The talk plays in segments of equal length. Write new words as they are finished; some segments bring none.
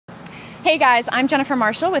Hey guys, I'm Jennifer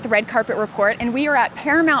Marshall with Red Carpet Report, and we are at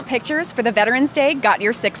Paramount Pictures for the Veterans Day Got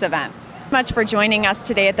Your Six event. Much for joining us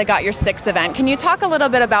today at the Got Your Six event. Can you talk a little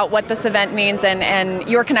bit about what this event means and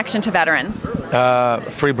your connection to veterans?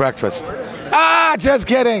 Free breakfast. Just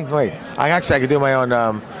kidding. Wait, I could do my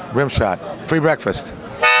own rim shot. Free breakfast.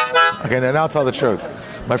 Okay, now I'll tell the truth.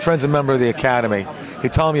 My friend's a member of the Academy. He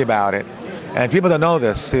told me about it, and people don't know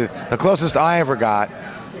this. See, the closest I ever got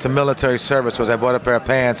to military service was I bought a pair of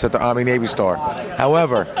pants at the Army-Navy store.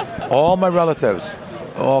 However, all my relatives,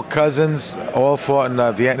 all cousins, all fought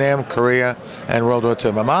in Vietnam, Korea, and World War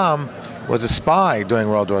II. My mom was a spy during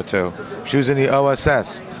World War II. She was in the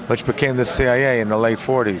OSS, which became the CIA in the late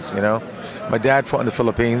 40s, you know. My dad fought in the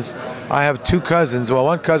Philippines. I have two cousins, well,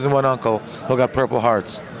 one cousin, one uncle, who got Purple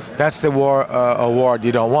Hearts. That's the war award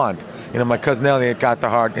you don't want. You know, my cousin Elliot got the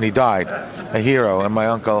heart and he died, a hero. And my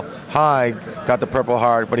uncle Hyde got the Purple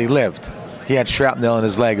Heart, but he lived. He had shrapnel in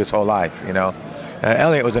his leg his whole life, you know.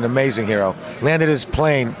 Elliot was an amazing hero. Landed his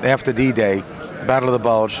plane after D-Day, Battle of the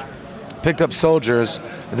Bulge, picked up soldiers,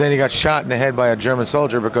 and then he got shot in the head by a German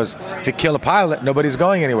soldier because if you kill a pilot, nobody's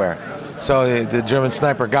going anywhere. So the German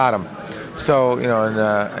sniper got him. So, you know,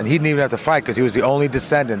 and he didn't even have to fight because he was the only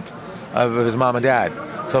descendant of his mom and dad.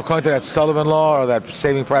 So according to that Sullivan law or that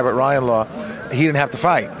Saving Private Ryan law, he didn't have to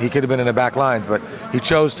fight. He could have been in the back lines, but he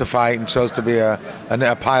chose to fight and chose to be a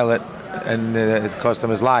pilot, and it cost him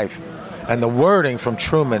his life. And the wording from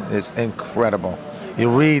Truman is incredible. You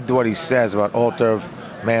read what he says about altar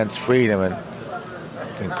of man's freedom, and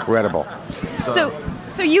it's incredible.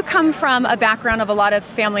 So you come from a background of a lot of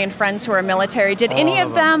family and friends who are military. Did any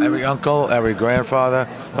of them? Every uncle, every grandfather.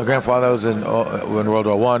 My grandfather was in World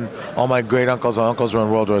War I. All my great uncles and uncles were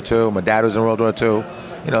in World War II. My dad was in World War II.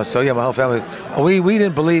 You know, so yeah, my whole family. We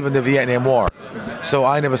didn't believe in the Vietnam War, so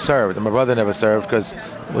I never served, and my brother never served because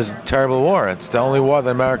it was a terrible war. It's the only war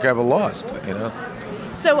that America ever lost. You know.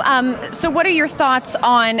 So what are your thoughts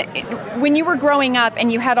on when you were growing up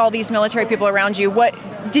and you had all these military people around you? What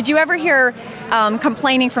did you ever hear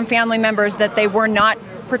complaining from family members that they were not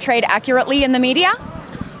portrayed accurately in the media?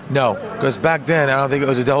 No, because back then I don't think it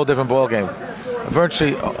was a whole different ballgame.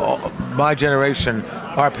 Virtually my generation,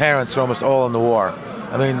 our parents were almost all in the war.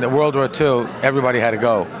 I mean, in World War II, everybody had to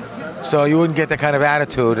go, so you wouldn't get that kind of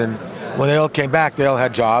attitude. And when they all came back, they all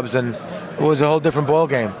had jobs, and it was a whole different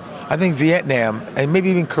ballgame. I think Vietnam, and maybe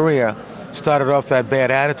even Korea, started off that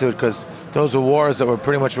bad attitude because those were wars that were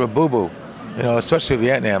pretty much a boo-boo, you know, especially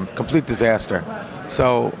Vietnam, complete disaster.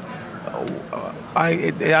 So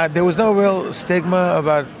there was no real stigma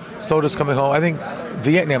about soldiers coming home. I think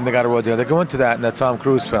Vietnam, they got a raw deal. They go into that in the Tom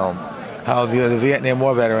Cruise film, how the Vietnam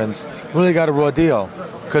War veterans really got a raw deal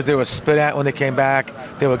because they were spit at when they came back.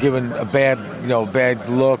 They were given bad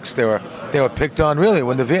looks. They were picked on. Really,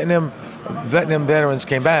 when the Vietnam veterans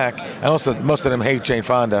came back, and also most of them hate Jane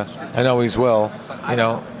Fonda, and always will. You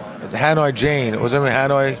know, Hanoi Jane, was in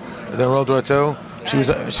Hanoi in World War II?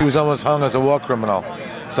 She was almost hung as a war criminal.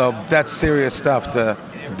 So that's serious stuff to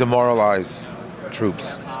demoralize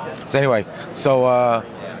troops. So anyway,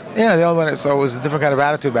 yeah, the other one. So it was a different kind of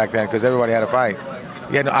attitude back then because everybody had to fight.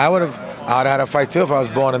 Yeah, no, I'd have had to fight too if I was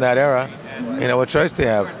born in that era. You know, what choice do you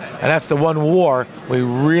have? And that's the one war we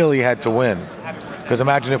really had to win. Because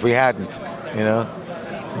imagine if we hadn't, you know,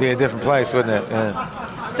 it'd be a different place, wouldn't it?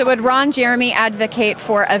 Yeah. So would Ron Jeremy advocate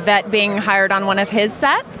for a vet being hired on one of his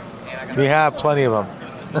sets? We have plenty of them.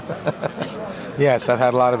 Yes, I've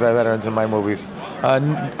had a lot of veterans in my movies. I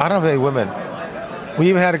don't have any women. We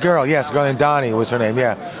even had a girl, yes, a girl named Donnie was her name,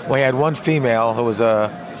 yeah. We had one female who was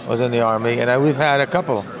in the Army, and we've had a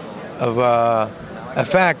couple of, in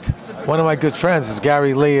fact, one of my good friends is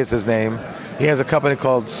Gary Lee is his name. He has a company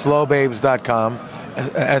called slowbabes.com.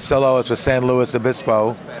 SLO is for San Luis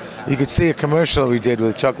Obispo. You could see a commercial we did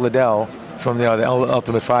with Chuck Liddell from the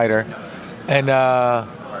Ultimate Fighter,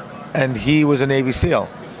 and he was a Navy SEAL.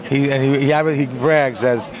 He brags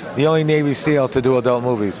as the only Navy SEAL to do adult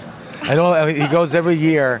movies. And he goes every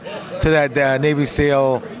year to that Navy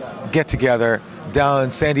SEAL get-together down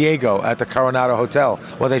in San Diego at the Coronado Hotel,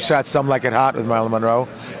 where they shot Some Like It Hot with Marilyn Monroe.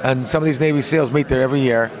 And some of these Navy SEALs meet there every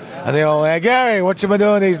year. And they all like, Gary, what you been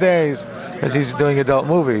doing these days? Because he's doing adult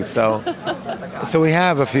movies. So we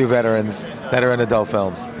have a few veterans that are in adult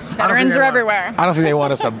films. Veterans are everywhere. I don't think they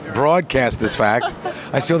want us to broadcast this fact.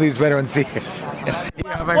 I see all these veterans here.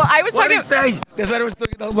 Well, I was talking. There's veterans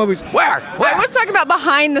doing adult movies. Where? I was talking about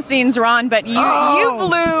behind the scenes, Ron, but you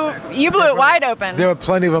blew it wide open. There are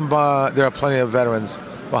plenty of them. There are plenty of veterans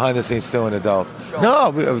behind the scenes still in adult. No,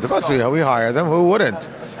 of course we hire them. Who wouldn't?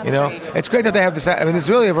 You know, it's great that they have this. I mean, it's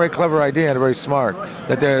really a very clever idea and very smart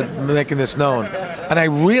that they're making this known. And I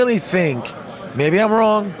really think, maybe I'm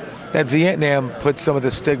wrong, that Vietnam put some of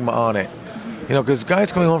the stigma on it. You know, because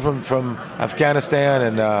guys coming home from Afghanistan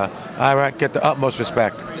and Iraq get the utmost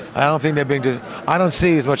respect. I don't think they're being I don't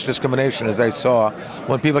see as much discrimination as I saw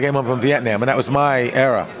when people came home from Vietnam, and that was my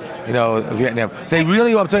era. You know, Vietnam. They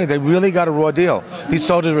really, I'm telling you, they really got a raw deal. These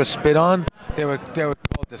soldiers were spit on. They were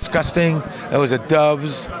called disgusting. It was the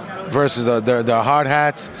Doves versus the hard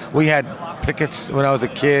hats. We had pickets when I was a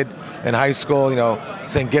kid in high school, you know,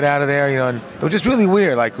 saying get out of there, you know, and it was just really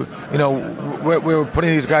weird. Like, you know, we were putting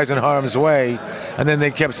these guys in harm's way, and then they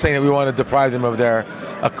kept saying that we want to deprive them of their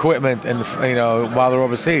equipment, and you know, while they're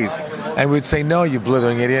overseas, and we'd say, no, you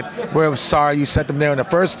blithering idiot, we're sorry you sent them there in the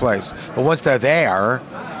first place. But once they're there,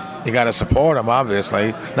 you got to support them,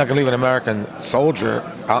 obviously. Not going to leave an American soldier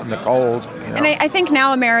out in the cold. You know? And I think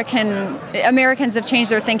now Americans have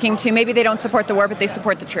changed their thinking too. Maybe they don't support the war, but they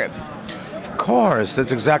support the troops. Of course,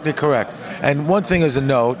 that's exactly correct. And one thing is a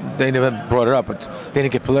note, they never brought it up, but they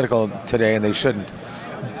didn't get political today, and they shouldn't.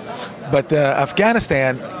 But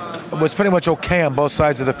Afghanistan was pretty much okay on both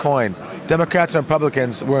sides of the coin. Democrats and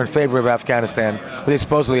Republicans were in favor of Afghanistan, but they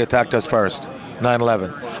supposedly attacked us first,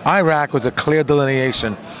 9/11. Iraq was a clear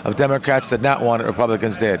delineation of Democrats did not want it,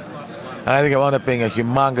 Republicans did. And I think it wound up being a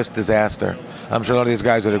humongous disaster. I'm sure a lot of these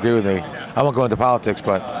guys would agree with me. I won't go into politics,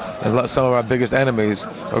 but some of our biggest enemies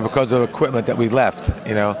were because of equipment that we left,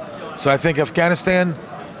 you know. So I think Afghanistan,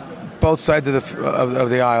 both sides of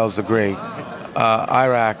the aisles agree.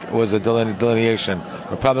 Iraq was a delineation.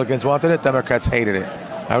 Republicans wanted it, Democrats hated it.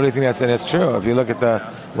 I really think that's true. If you look at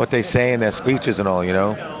what they say in their speeches and all, you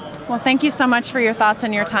know. Well, thank you so much for your thoughts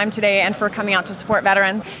and your time today, and for coming out to support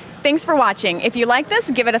veterans. Thanks for watching. If you like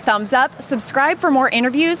this, give it a thumbs up, subscribe for more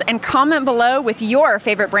interviews, and comment below with your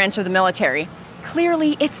favorite branch of the military.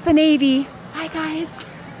 Clearly, it's the Navy. Bye, guys.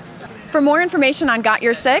 For more information on Got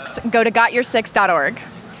Your Six, go to gotyoursix.org.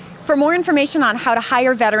 For more information on how to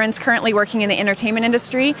hire veterans currently working in the entertainment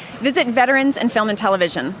industry, visit Veterans in Film and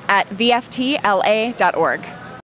Television at vftla.org.